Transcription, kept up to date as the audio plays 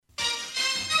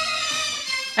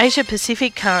Asia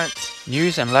Pacific Currents.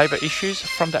 News and labour issues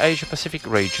from the Asia Pacific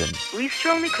region. We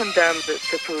strongly condemn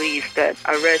the police that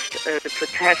arrest the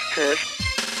protesters.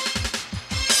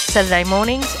 Saturday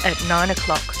mornings at 9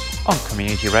 o'clock. On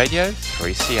Community Radio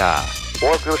 3CR.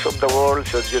 Workers of the world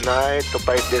should unite to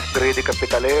fight this greedy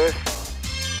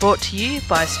capitalists. Brought to you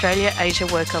by Australia Asia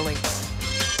Worker Links.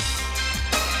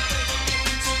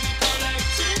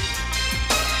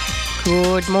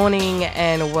 Good morning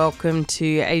and welcome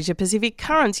to Asia Pacific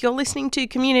Currents. You're listening to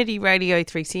Community Radio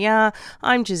 3CR.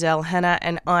 I'm Giselle Hanna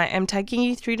and I am taking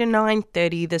you through to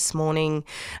 9:30 this morning.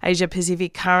 Asia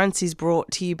Pacific Currents is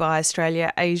brought to you by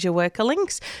Australia Asia Worker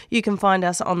Links. You can find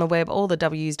us on the web, all the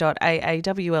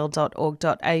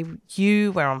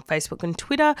w's.aawl.org.au. We're on Facebook and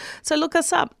Twitter, so look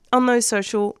us up on those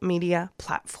social media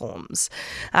platforms.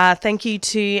 Thank you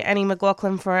to Annie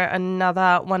McLaughlin for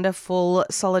another wonderful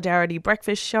Solidarity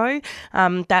Breakfast show.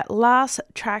 That last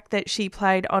track that she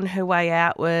played on her way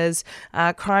out was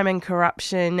Crime and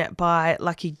Corruption by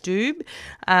Lucky Dube.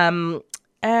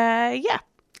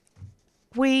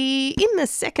 In the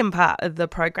second part of the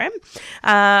program,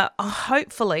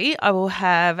 hopefully I will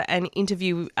have an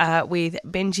interview with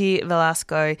Benjamin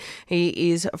Velasco.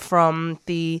 He is from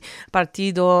the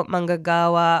Partido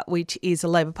Mangagawa, which is the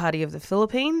Labour Party of the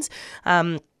Philippines.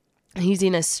 He's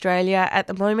in Australia at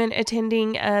the moment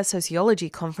attending a sociology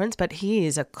conference, but he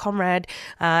is a comrade.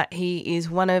 He is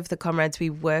one of the comrades we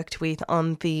worked with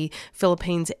on the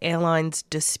Philippines Airlines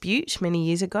dispute many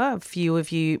years ago. A few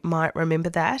of you might remember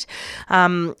that.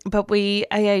 But we,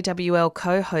 AAWL,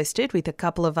 co-hosted with a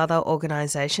couple of other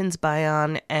organisations,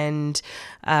 Bayan and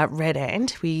Red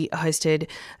Ant. We hosted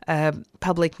a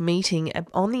public meeting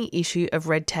on the issue of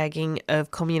red tagging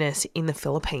of communists in the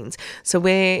Philippines. So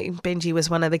Benji was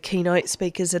one of the keynote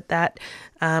speakers at that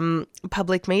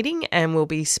public meeting, and we'll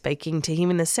be speaking to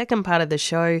him in the second part of the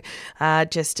show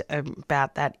just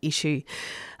about that issue.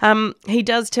 He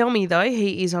does tell me, though,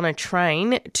 he is on a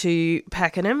train to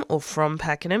Pakenham or from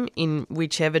Pakenham in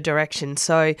whichever direction.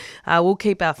 So we'll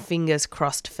keep our fingers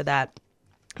crossed for that.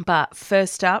 But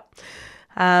first up,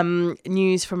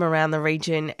 news from around the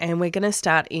region, and we're going to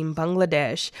start in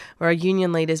Bangladesh, where a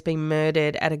union leader's been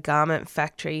murdered at a garment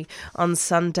factory. On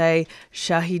Sunday,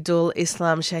 Shahidul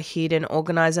Islam Shahid, an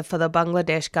organiser for the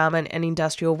Bangladesh Garment and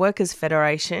Industrial Workers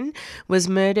Federation, was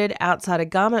murdered outside a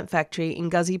garment factory in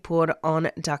Ghazipur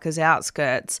on Dhaka's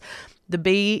outskirts. The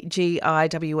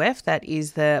BGIWF, that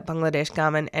is the Bangladesh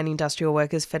Garment and Industrial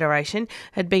Workers Federation,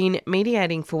 had been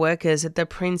mediating for workers at the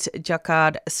Prince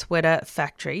Jacquard sweater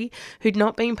factory who'd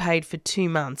not been paid for 2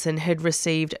 months and had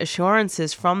received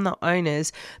assurances from the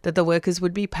owners that the workers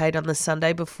would be paid on the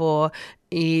Sunday before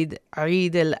Eid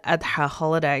al-Adha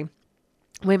holiday.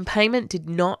 When payment did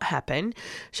not happen,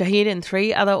 Shahid and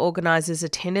 3 other organisers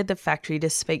attended the factory to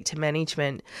speak to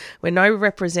management. When no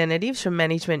representatives from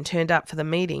management turned up for the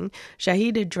meeting,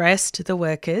 Shahid addressed the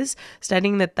workers,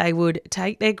 stating that they would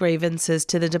take their grievances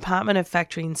to the Department of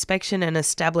Factory Inspection and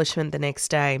Establishment the next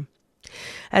day.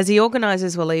 As the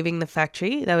organisers were leaving the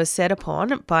factory, they were set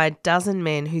upon by a dozen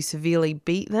men who severely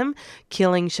beat them,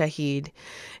 killing Shahid.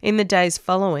 In the days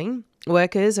following,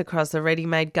 workers across the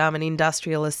ready-made garment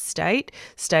industrial estate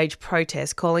staged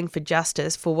protests calling for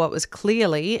justice for what was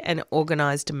clearly an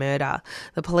organised murder.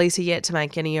 The police are yet to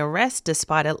make any arrests,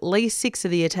 despite at least 6 of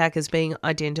the attackers being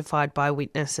identified by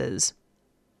witnesses.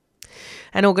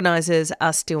 And organisers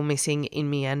are still missing in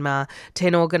Myanmar.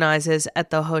 10 organisers at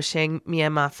the Hosheng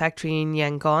Myanmar factory in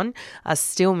Yangon are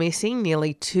still missing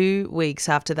nearly 2 weeks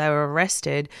after they were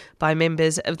arrested by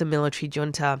members of the military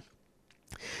junta.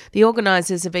 The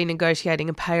organisers have been negotiating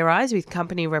a pay rise with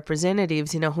company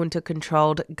representatives in a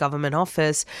junta-controlled government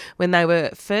office when they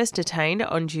were first detained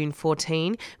on June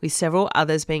 14, with several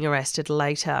others being arrested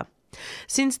later.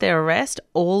 Since their arrest,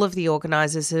 all of the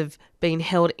organisers have been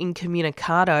held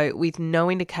incommunicado with no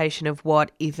indication of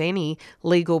what, if any,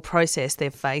 legal process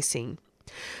they're facing.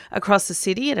 Across the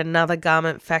city at another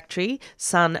garment factory,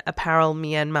 Sun Apparel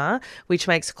Myanmar, which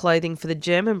makes clothing for the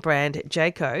German brand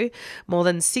Jayco, more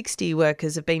than 60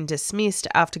 workers have been dismissed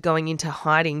after going into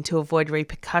hiding to avoid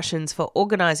repercussions for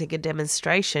organising a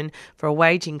demonstration for a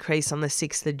wage increase on the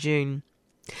 6th of June.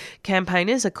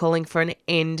 Campaigners are calling for an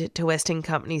end to Western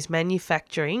companies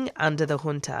manufacturing under the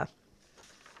junta.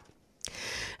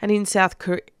 And in South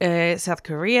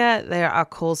Korea, there are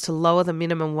calls to lower the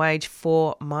minimum wage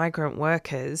for migrant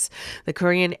workers. The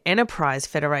Korean Enterprise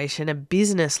Federation, a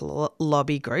business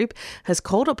lobby group, has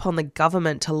called upon the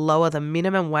government to lower the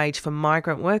minimum wage for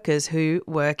migrant workers who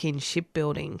work in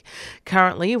shipbuilding.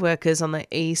 Currently, workers on the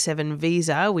E7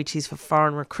 visa, which is for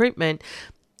foreign recruitment,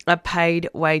 are paid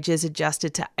wages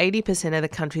adjusted to 80% of the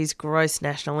country's gross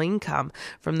national income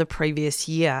from the previous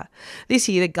year. This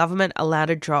year, the government allowed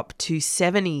a drop to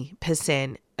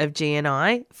 70% of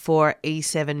GNI for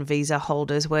E7 visa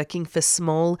holders working for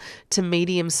small to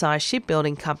medium-sized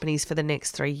shipbuilding companies for the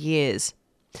next 3 years.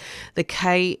 The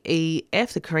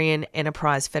KEF, the Korean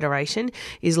Enterprise Federation,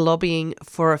 is lobbying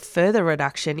for a further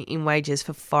reduction in wages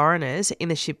for foreigners in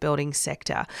the shipbuilding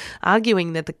sector,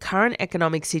 arguing that the current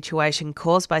economic situation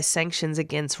caused by sanctions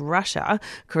against Russia,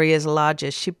 Korea's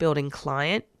largest shipbuilding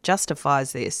client,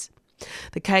 justifies this.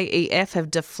 The KEF have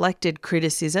deflected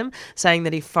criticism, saying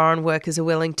that if foreign workers are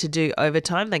willing to do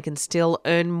overtime, they can still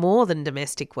earn more than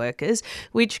domestic workers,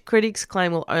 which critics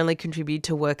claim will only contribute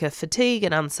to worker fatigue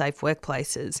and unsafe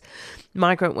workplaces.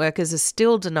 Migrant workers are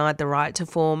still denied the right to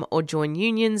form or join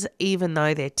unions, even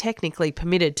though they're technically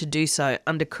permitted to do so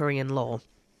under Korean law.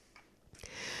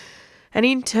 And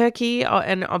in Turkey,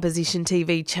 an opposition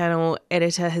TV channel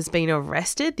editor has been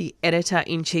arrested. The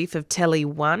editor-in-chief of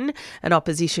Tele1, an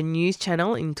opposition news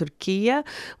channel in Turkey,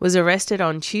 was arrested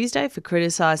on Tuesday for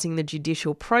criticising the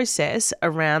judicial process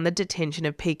around the detention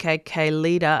of PKK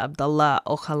leader Abdullah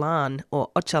Öcalan.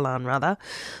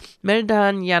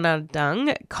 Merdan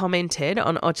Yanardang commented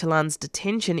on Öcalan's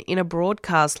detention in a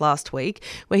broadcast last week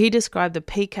where he described the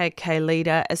PKK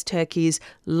leader as Turkey's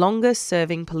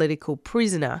longest-serving political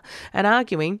prisoner and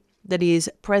arguing that his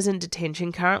present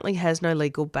detention currently has no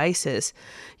legal basis.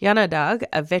 Yanardang,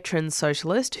 a veteran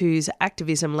socialist whose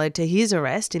activism led to his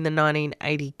arrest in the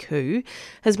 1980 coup,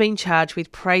 has been charged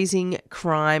with praising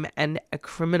crime and a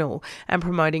criminal and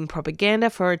promoting propaganda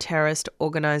for a terrorist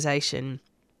organisation.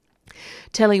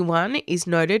 Tele1 is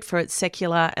noted for its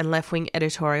secular and left-wing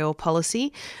editorial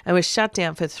policy and was shut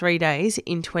down for 3 days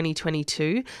in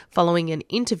 2022 following an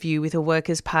interview with a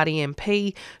Workers' Party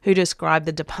MP who described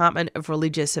the Department of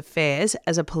Religious Affairs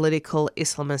as a political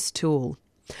Islamist tool.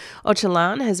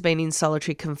 Öcalan has been in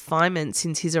solitary confinement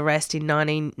since his arrest in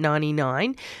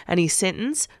 1999, and his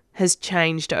sentence has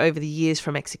changed over the years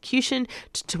from execution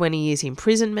to 20 years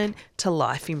imprisonment to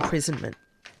life imprisonment.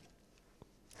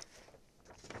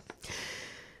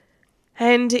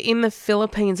 And in the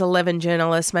Philippines, 11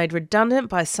 journalists made redundant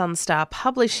by Sunstar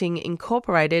Publishing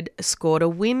Incorporated scored a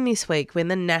win this week when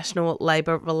the National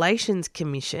Labour Relations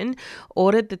Commission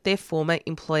ordered that their former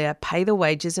employer pay the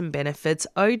wages and benefits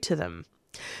owed to them.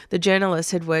 The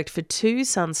journalists had worked for 2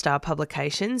 Sunstar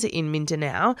publications in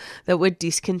Mindanao that were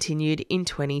discontinued in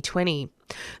 2020.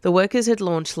 The workers had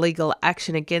launched legal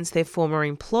action against their former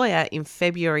employer in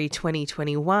February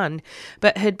 2021,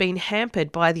 but had been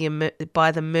hampered by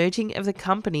the merging of the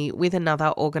company with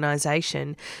another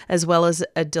organisation, as well as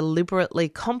a deliberately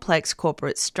complex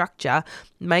corporate structure,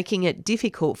 making it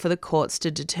difficult for the courts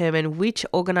to determine which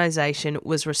organisation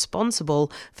was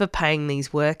responsible for paying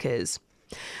these workers.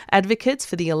 Advocates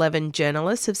for the 11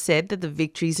 journalists have said that the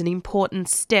victory is an important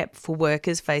step for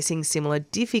workers facing similar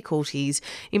difficulties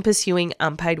in pursuing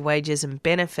unpaid wages and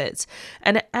benefits,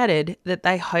 and added that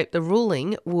they hope the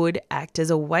ruling would act as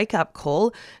a wake-up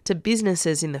call to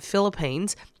businesses in the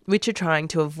Philippines which are trying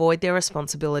to avoid their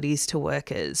responsibilities to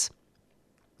workers.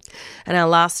 And our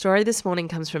last story this morning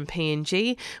comes from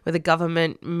PNG, where the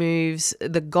government moves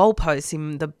the goalposts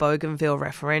in the Bougainville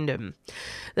referendum.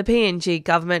 The PNG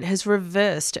government has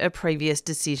reversed a previous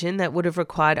decision that would have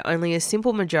required only a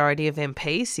simple majority of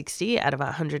MPs, 60 out of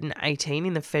 118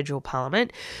 in the federal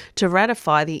parliament, to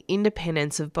ratify the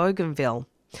independence of Bougainville.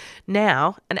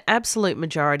 Now, an absolute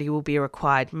majority will be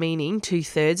required, meaning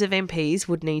 2/3 of MPs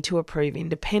would need to approve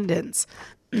independence.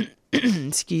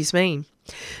 Excuse me.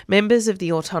 Members of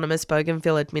the autonomous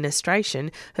Bougainville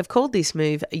administration have called this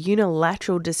move a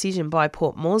unilateral decision by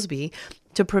Port Moresby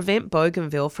to prevent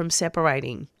Bougainville from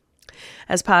separating.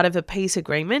 As part of a peace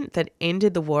agreement that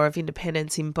ended the War of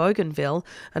Independence in Bougainville,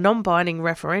 a non-binding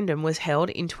referendum was held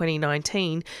in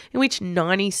 2019 in which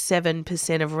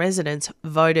 97% of residents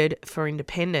voted for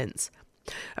independence.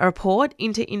 A report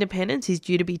into independence is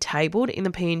due to be tabled in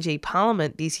the PNG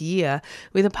Parliament this year,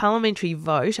 with a parliamentary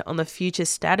vote on the future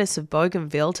status of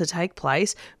Bougainville to take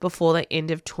place before the end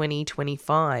of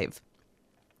 2025.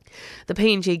 The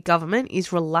PNG government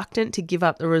is reluctant to give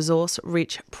up the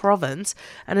resource-rich province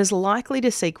and is likely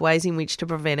to seek ways in which to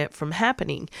prevent it from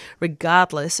happening,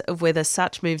 regardless of whether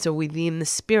such moves are within the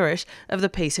spirit of the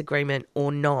peace agreement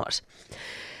or not.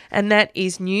 And that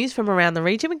is news from around the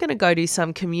region. We're going to go to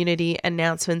some community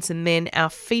announcements and then our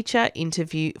feature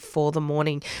interview for the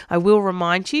morning. I will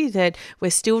remind you that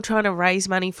we're still trying to raise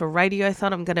money for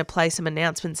Radiothon. I'm going to play some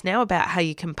announcements now about how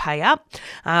you can pay up.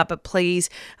 But please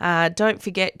don't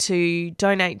forget to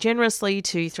donate generously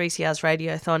to 3CR's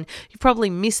Radiothon. You probably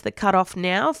missed the cutoff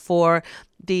now for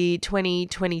the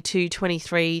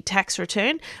 2022-23 tax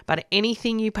return, but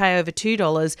anything you pay over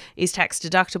 $2 is tax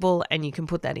deductible, and you can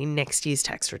put that in next year's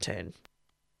tax return.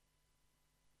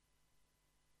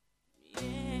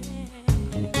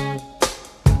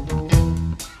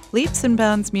 Leaps and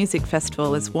Bounds Music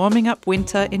Festival is warming up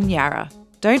winter in Yarra.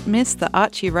 Don't miss the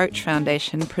Archie Roach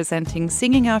Foundation presenting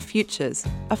Singing Our Futures,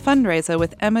 a fundraiser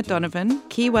with Emma Donovan,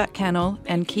 Kiwat Cannell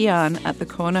and Kian at the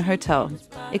Corner Hotel.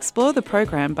 Explore the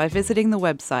program by visiting the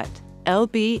website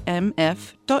lbmf.com.au.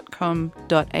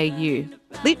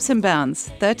 Leaps and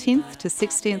Bounds, 13th to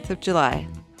 16th of July.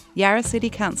 Yarra City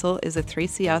Council is a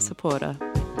 3CR supporter.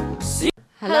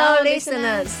 Hello,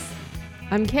 listeners.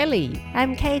 I'm Kelly.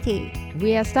 I'm Katie.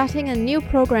 We are starting a new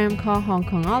program called Hong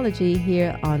Kongology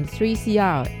here on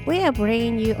 3CR. We are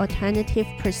bringing you alternative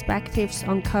perspectives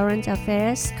on current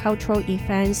affairs, cultural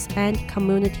events, and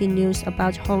community news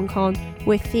about Hong Kong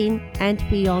within and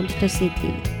beyond the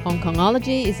city. Hong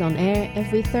Kongology is on air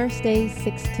every Thursday,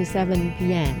 6 to 7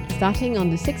 p.m., starting on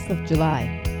the 6th of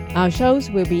July. Our shows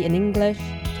will be in English,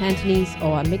 Cantonese,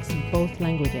 or a mix of both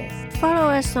languages. Follow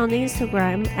us on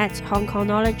Instagram at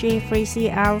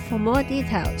HongKongology3CR for more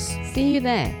details. See you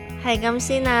there. 係咁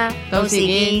先啦，到時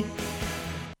見。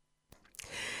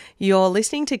 You're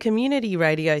listening to Community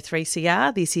Radio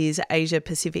 3CR. This is Asia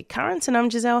Pacific Currents, and I'm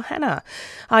Giselle Hanna.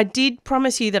 I did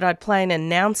promise you that I'd play an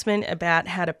announcement about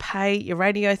how to pay your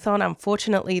radiothon.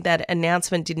 Unfortunately, that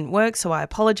announcement didn't work, so I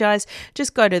apologise.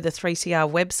 Just go to the 3CR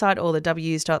website or the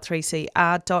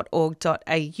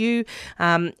ws.3cr.org.au,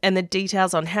 and the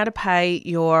details on how to pay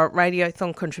your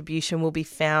radiothon contribution will be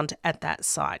found at that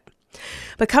site.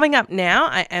 But coming up now,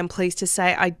 I am pleased to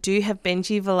say I do have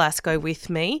Benji Velasco with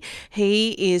me.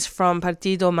 He is from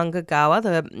Partido Mangagawa,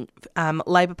 the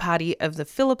Labor Party of the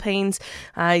Philippines.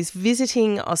 He's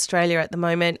visiting Australia at the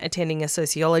moment, attending a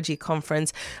sociology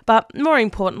conference. But more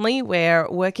importantly, we're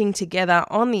working together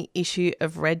on the issue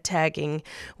of red tagging.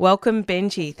 Welcome,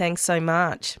 Benji. Thanks so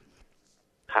much.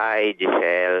 Hi,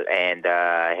 Giselle, and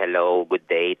hello, good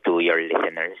day to your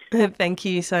listeners. Thank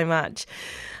you so much.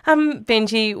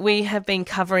 Benji, we have been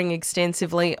covering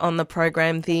extensively on the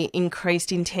program the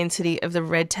increased intensity of the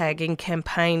red tagging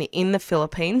campaign in the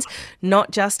Philippines,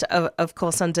 not just, of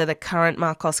course, under the current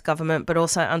Marcos government, but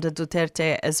also under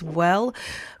Duterte as well.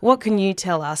 What can you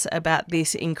tell us about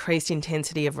this increased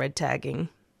intensity of red tagging?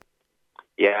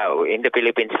 Yeah, in the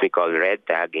Philippines, we call red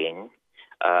tagging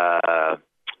the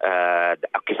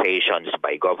accusations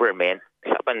by government,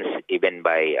 sometimes even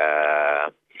by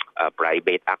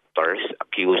private actors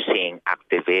accusing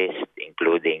activists,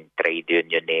 including trade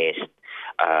unionists,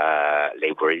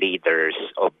 labor leaders,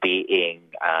 of being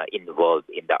involved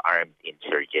in the armed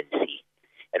insurgency.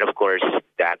 And of course,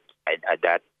 that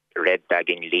red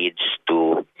tagging leads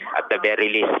to, at the very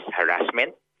least,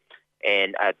 harassment,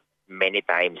 and at many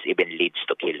times even leads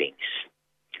to killings.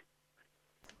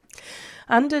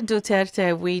 Under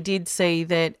Duterte, we did see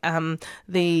that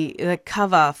the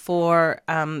cover for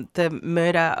the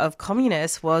murder of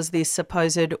communists was this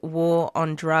supposed war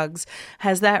on drugs.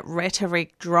 Has that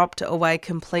rhetoric dropped away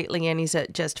completely, and is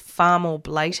it just far more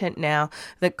blatant now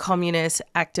that communists,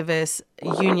 activists,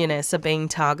 unionists are being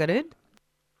targeted?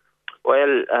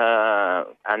 Well,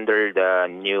 under the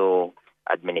new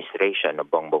administration of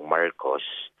Bongbong Marcos,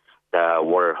 the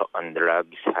war on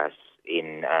drugs has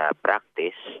in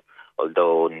practice,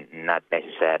 although not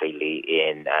necessarily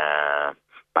in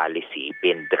policy,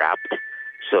 been dropped.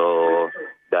 So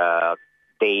the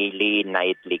daily,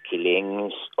 nightly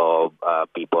killings of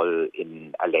people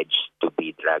alleged to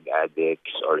be drug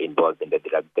addicts or involved in the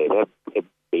drug trade have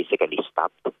basically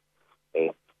stopped.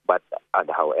 Okay? But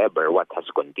however, what has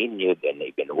continued and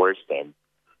even worsened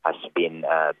has been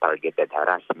targeted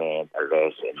harassment,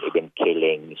 arrests, and even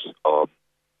killings of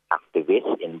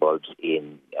activists involved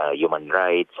in human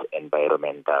rights,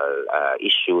 environmental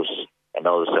issues, and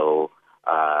also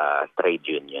trade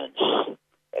unions.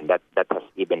 And that has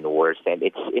even worsened.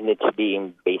 It's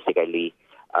being basically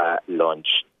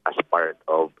launched as part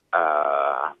of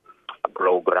a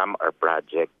program or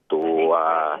project to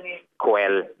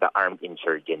quell the armed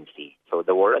insurgency. So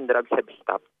the war on drugs has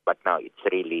stopped, but now it's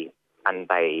really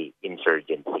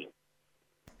anti-insurgency.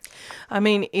 I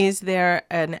mean, is there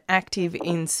an active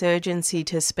insurgency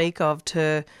to speak of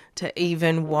to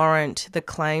even warrant the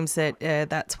claims that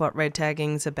that's what red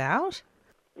tagging's about?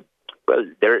 Well,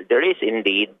 there is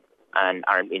indeed an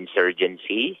armed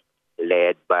insurgency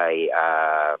led by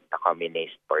the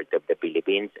Communist Party of the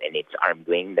Philippines and its armed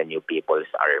wing, the New People's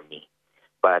Army.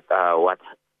 But what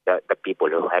the people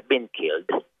who have been killed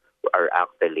are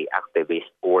actually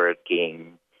activists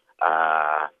working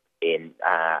in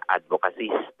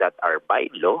advocacies that are by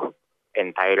law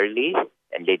entirely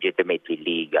and legitimately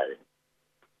legal.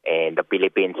 And the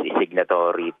Philippines is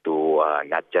signatory to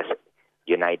not just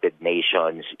United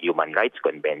Nations Human Rights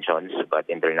Conventions, but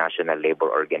International Labor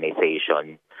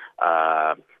Organization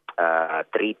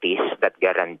treaties that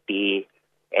guarantee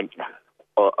and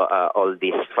all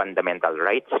these fundamental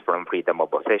rights, from freedom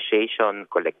of association,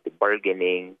 collective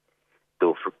bargaining,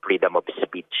 to freedom of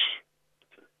speech.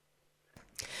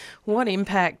 What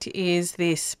impact is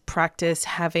this practice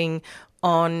having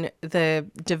on the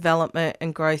development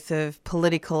and growth of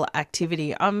political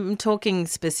activity? I'm talking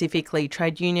specifically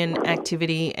trade union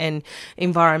activity and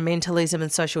environmentalism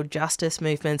and social justice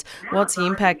movements. What's the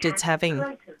impact it's having?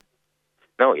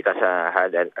 No, it has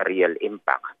had a real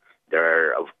impact.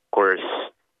 There are, of course,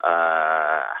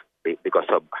 because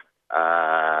of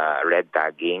red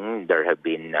tagging, there have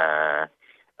been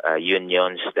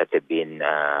unions that have been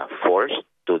forced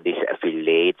to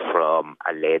disaffiliate from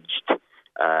alleged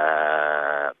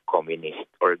communist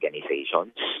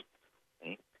organizations.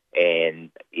 Okay?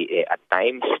 And at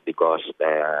times, because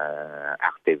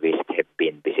activists have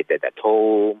been visited at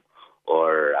home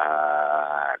or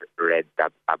read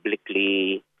that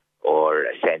publicly or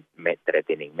sent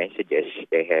threatening messages,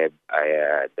 they have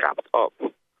dropped off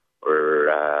or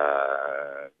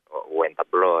went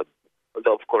abroad.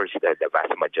 Although, of course, the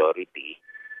vast majority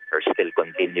are still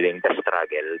continuing the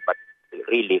struggle, but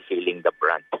really feeling the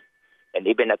brunt. And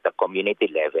even at the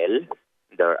community level,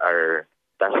 there are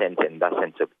dozens and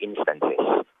dozens of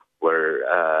instances where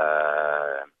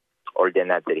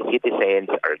ordinary citizens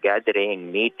are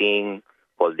gathering, meeting,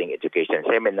 holding education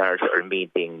seminars, or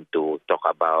meeting to talk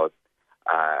about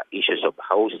issues of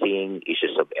housing,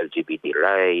 issues of LGBT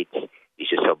rights,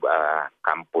 issues of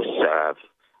campus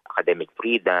academic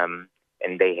freedom,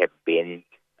 and they have been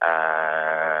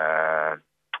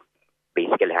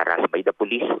basically harassed by the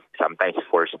police, sometimes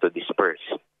forced to disperse.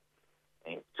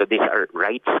 Okay? So these are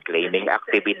rights-claiming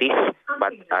activities,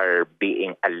 but are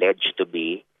being alleged to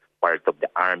be part of the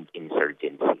armed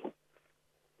insurgency.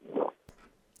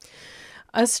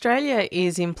 Australia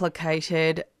is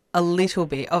implicated a little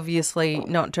bit, obviously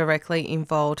not directly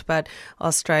involved, but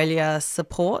Australia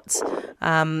supports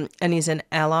and is an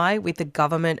ally with the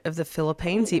government of the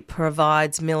Philippines. It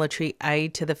provides military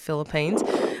aid to the Philippines.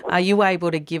 Are you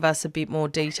able to give us a bit more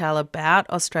detail about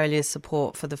Australia's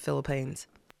support for the Philippines?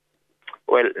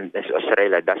 Well,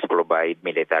 Australia does provide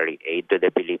military aid to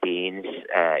the Philippines.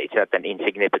 It's not an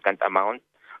insignificant amount,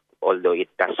 although it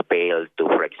does pale to,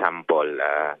 for example,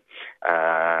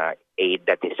 aid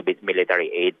that is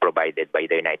military aid provided by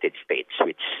the United States,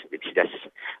 which is just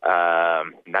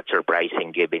not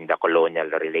surprising given the colonial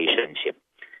relationship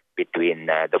between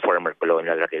the former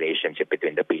colonial relationship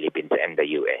between the Philippines and the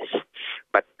U.S.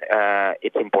 But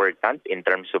it's important in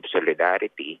terms of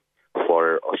solidarity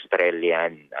for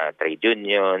Australian trade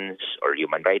unions or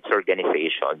human rights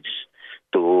organizations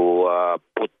to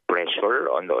put pressure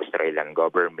on the Australian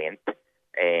government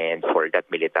and for that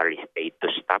military aid to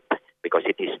stop, because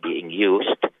it is being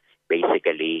used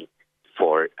basically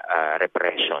for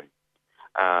repression.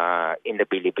 In the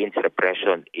Philippines,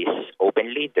 repression is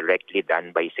openly, directly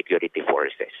done by security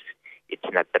forces. It's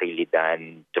not really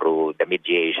done through the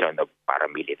mediation of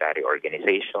paramilitary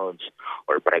organizations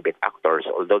or private actors,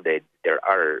 although there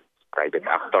are private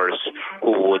actors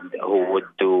who would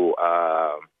do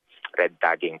red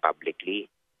tagging publicly,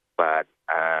 but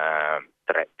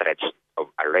threats of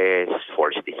arrest,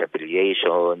 forced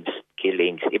disaffiliations,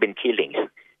 killings, even killings.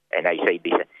 And I say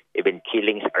this, even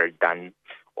killings are done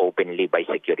openly by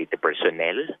security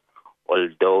personnel,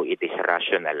 although it is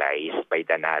rationalized by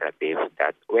the narrative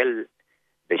that, well,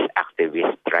 these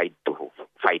activists tried to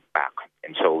fight back,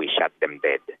 and so we shot them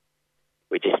dead,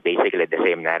 which is basically the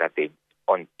same narrative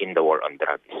in the war on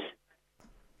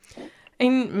drugs.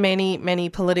 In many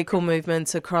political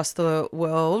movements across the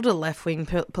world, left-wing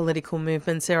political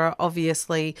movements, there are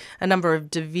obviously a number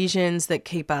of divisions that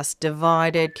keep us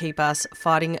divided, keep us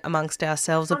fighting amongst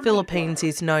ourselves. The Philippines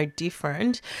is no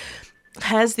different.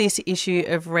 Has this issue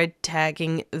of red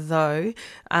tagging, though,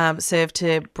 served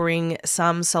to bring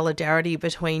some solidarity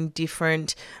between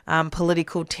different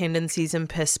political tendencies and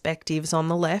perspectives on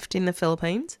the left in the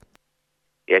Philippines?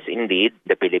 Yes, indeed.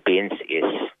 The Philippines is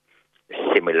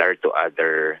similar to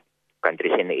other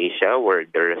countries in Asia where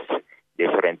there's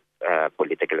different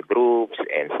political groups,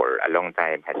 and for a long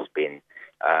time has been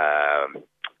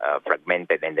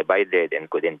fragmented and divided and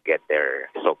couldn't get their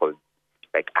so-called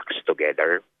acts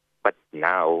together. But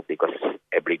now, because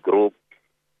every group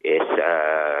is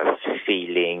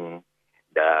feeling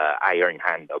the iron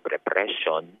hand of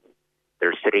repression,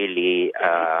 there's really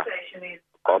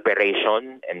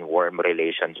cooperation and warm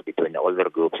relations between all the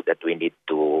groups that we need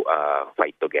to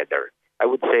fight together I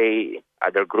would say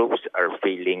other groups are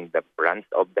feeling the brunt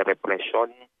of the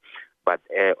repression, but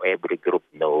every group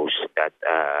knows that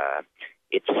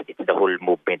it's the whole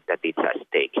movement that is at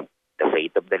stake. The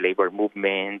fate of the labor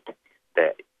movement,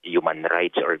 the human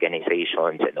rights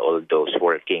organizations, and all those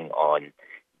working on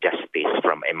justice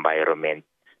from environment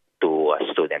to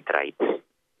student rights.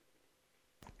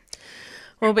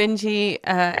 Well, Benji,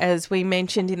 as we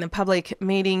mentioned in the public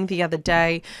meeting the other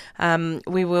day,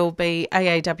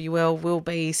 AAWL will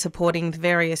be supporting the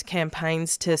various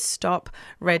campaigns to stop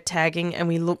red tagging, and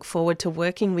we look forward to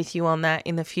working with you on that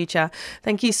in the future.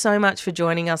 Thank you so much for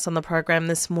joining us on the program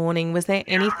this morning. Was there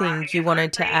anything you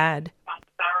wanted to add?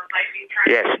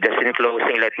 Yes, just in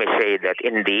closing, let me say that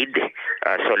indeed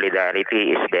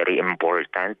solidarity is very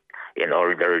important in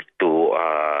order to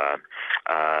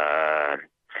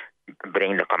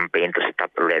bring the campaign to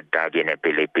stop red tagging in the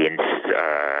Philippines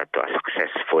to a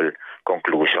successful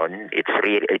conclusion. It's a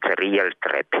real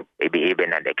threat, maybe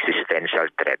even an existential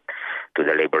threat to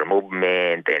the labor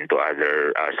movement and to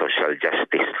other social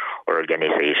justice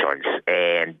organizations.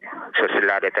 And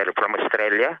solidarity from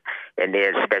Australia, and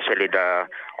especially the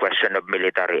question of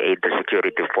military aid to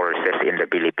security forces in the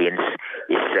Philippines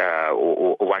is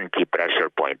one key pressure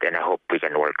point, and I hope we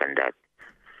can work on that.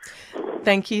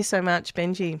 Thank you so much,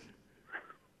 Benji.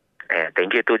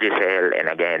 Thank you to Giselle, and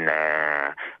again,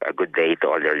 a good day to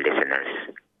all your listeners.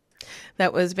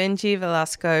 That was Benji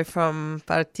Velasco from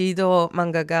Partido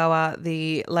Mangagawa,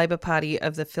 the Labor Party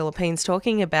of the Philippines,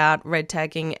 talking about red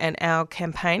tagging and our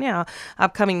campaign, our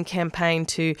upcoming campaign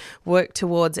to work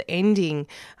towards ending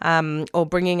or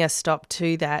bringing a stop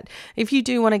to that. If you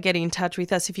do want to get in touch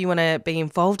with us, if you want to be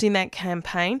involved in that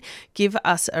campaign, give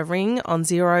us a ring on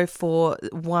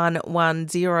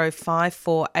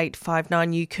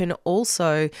 0411054859. You can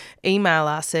also email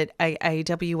us at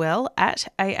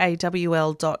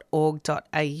aawl@aawl.org.au.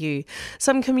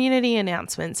 Some community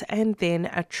announcements and then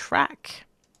a track.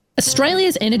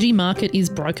 Australia's energy market is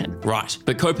broken. Right,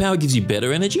 but CoPower gives you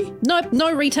better energy? Nope,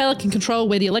 no retailer can control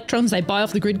where the electrons they buy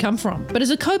off the grid come from. But as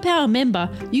a CoPower member,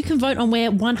 you can vote on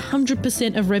where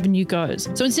 100% of revenue goes.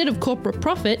 So instead of corporate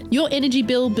profit, your energy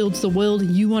bill builds the world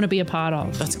you want to be a part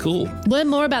of. That's cool. Learn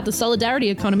more about the solidarity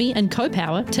economy and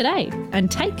CoPower today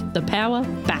and take the power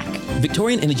back.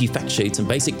 Victorian energy fact sheets and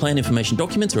basic plan information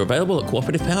documents are available at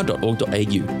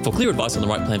cooperativepower.org.au. For clear advice on the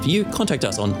right plan for you, contact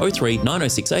us on 03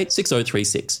 9068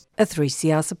 6036. A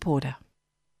 3CR supporter.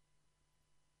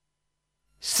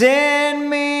 Send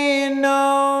me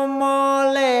no more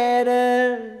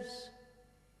letters,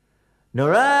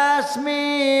 nor ask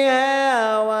me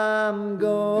how I'm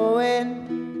going.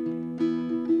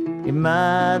 It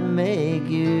might make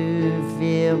you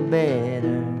feel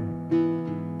better,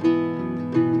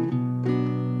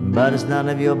 but it's none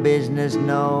of your business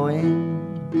knowing.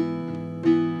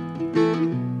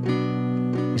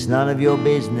 It's none of your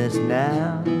business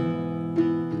now.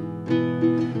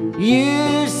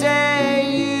 You say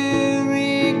you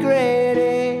regret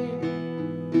it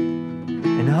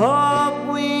and hope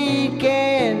we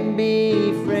can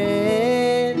be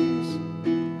friends.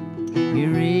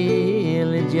 You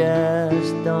really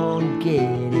just don't get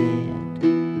it.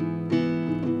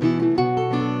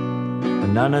 But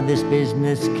none of this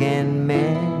business can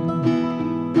mend.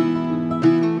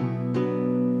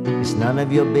 It's none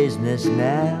of your business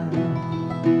now.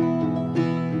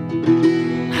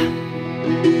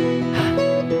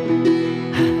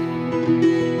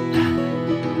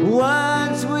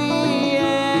 Once we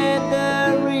had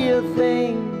the real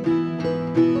thing,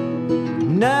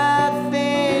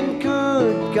 nothing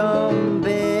could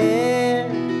compare.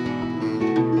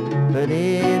 But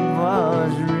it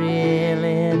was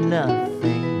really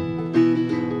nothing.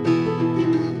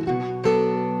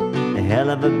 A hell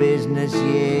of a business,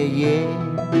 yeah.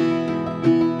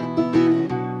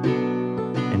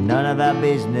 And none of our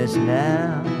business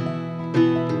now.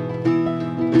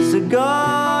 So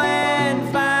go and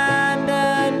find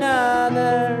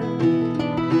another,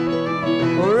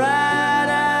 or write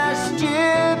a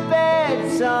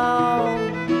stupid song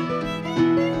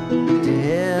to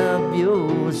help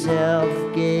yourself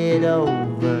get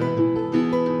over.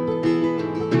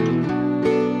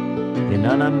 You're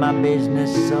none of my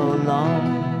business so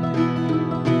long.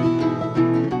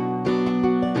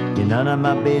 You're none of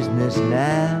my business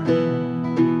now.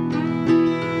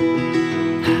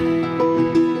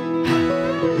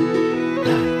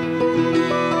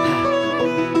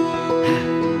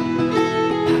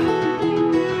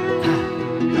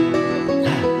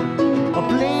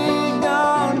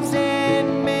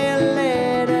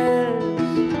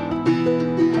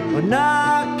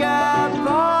 Knock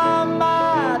upon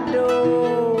my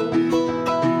door.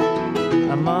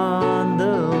 I'm on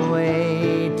the way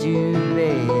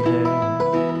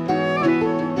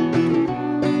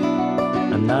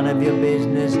none of your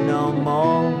business no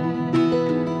more,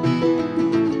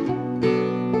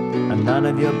 and none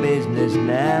of your business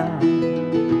now,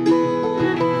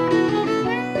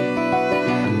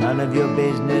 and none of your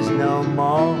business no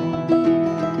more,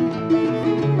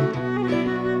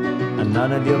 and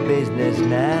none of your business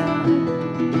now.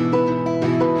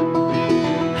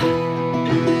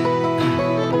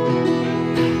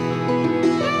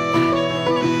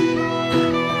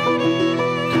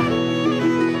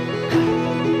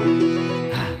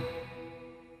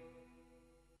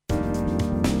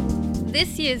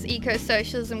 This year's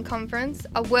Eco-Socialism Conference,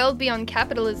 A World Beyond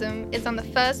Capitalism, is on the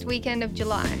first weekend of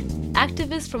July.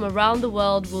 Activists from around the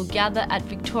world will gather at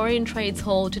Victorian Trades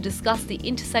Hall to discuss the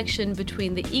intersection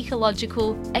between the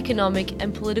ecological, economic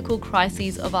and political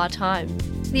crises of our time.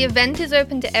 The event is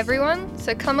open to everyone,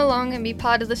 so come along and be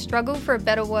part of the struggle for a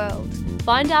better world.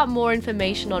 Find out more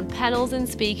information on panels and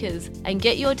speakers and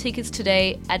get your tickets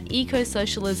today at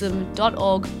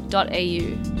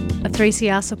ecosocialism.org.au. A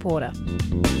 3CR supporter.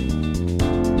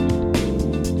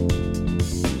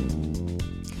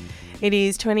 It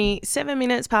is 27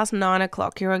 minutes past 9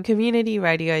 o'clock. You're on Community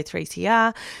Radio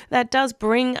 3CR. That does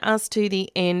bring us to the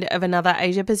end of another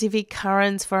Asia Pacific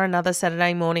Currents for another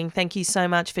Saturday morning. Thank you so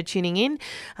much for tuning in.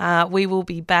 We will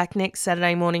be back next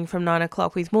Saturday morning from 9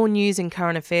 o'clock with more news and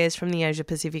current affairs from the Asia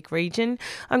Pacific region.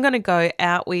 I'm going to go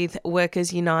out with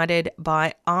Workers United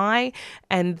by I,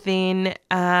 and then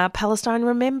Palestine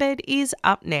Remembered is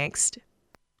up next.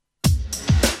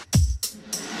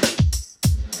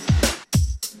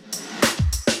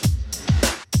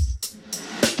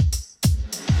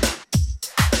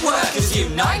 Workers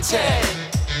united,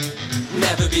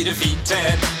 never be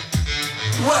defeated.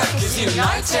 Workers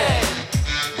united,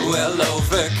 we'll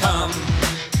overcome.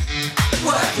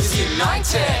 Workers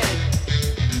united,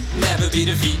 never be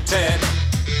defeated.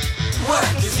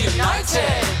 Workers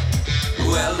united,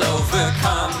 we'll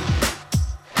overcome.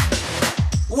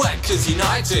 Workers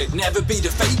united, never be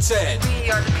defeated.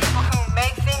 We are the people who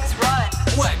make things run.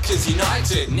 Workers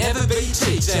united, never be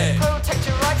cheated. Protect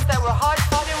your rights that were hard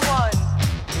fought and won.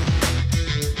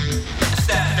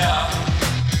 Stand up.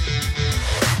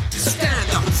 Stand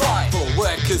up and fight for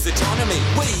workers' autonomy.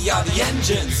 We are the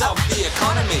engines of the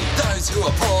economy. Those who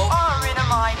are poor are in a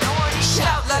minority.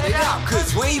 Shout, let it out,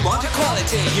 cause we want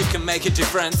equality. You can make a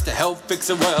difference to help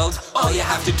fix the world. All you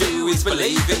have to do is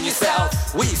believe in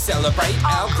yourself. We celebrate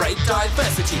our great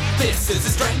diversity. This is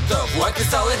the strength of worker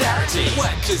solidarity.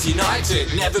 Workers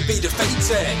united, never be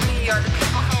defeated. We are the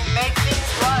people who make things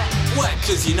run.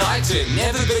 Workers united,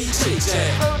 never be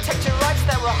cheated. Protect your rights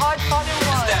that were hard fought and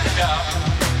won. Stand up.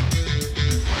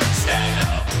 Stand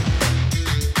up.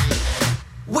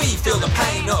 We feel the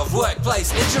pain of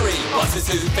workplace injury. Bosses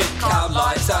who think our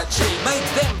lives are cheap. Make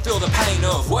them feel the pain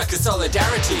of worker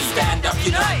solidarity. Stand up,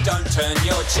 unite, don't turn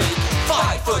your cheek.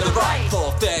 Fight for the right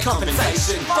for fair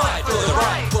compensation. Fight for the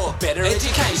right for better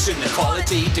education.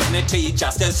 Equality, dignity,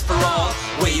 justice for all.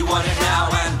 We want it now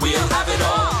and we'll have it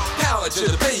all. Power to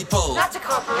the people, not to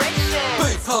corporations.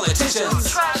 Boot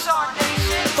politicians, trash our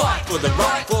nation. Fight for the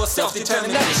right for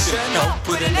self-determination. Help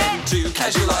put an end to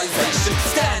casualisation.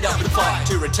 Stand up and fight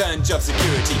to return job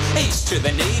security. Each to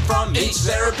their need, from each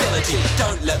their ability.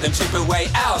 Don't let them chip away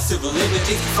our civil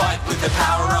liberties. Fight with the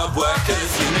power of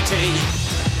workers' unity.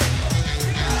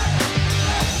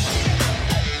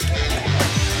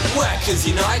 Workers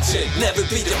united, never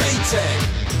be defeated.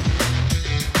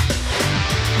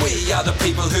 We are the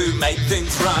people who make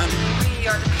things run. We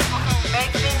are the people who make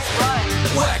things run.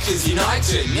 Workers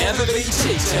united, never be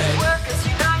cheated. Workers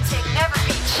united, never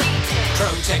be cheated.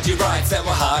 Protect your rights that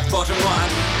were hard fought and won.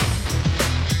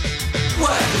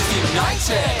 Workers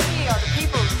united, we are the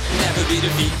people, never be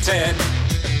defeated.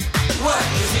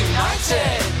 Workers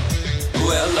united,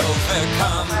 we'll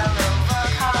overcome.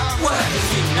 Workers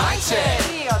united,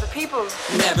 we are the people,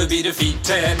 never be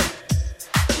defeated.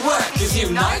 Workers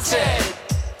united,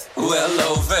 we'll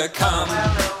overcome.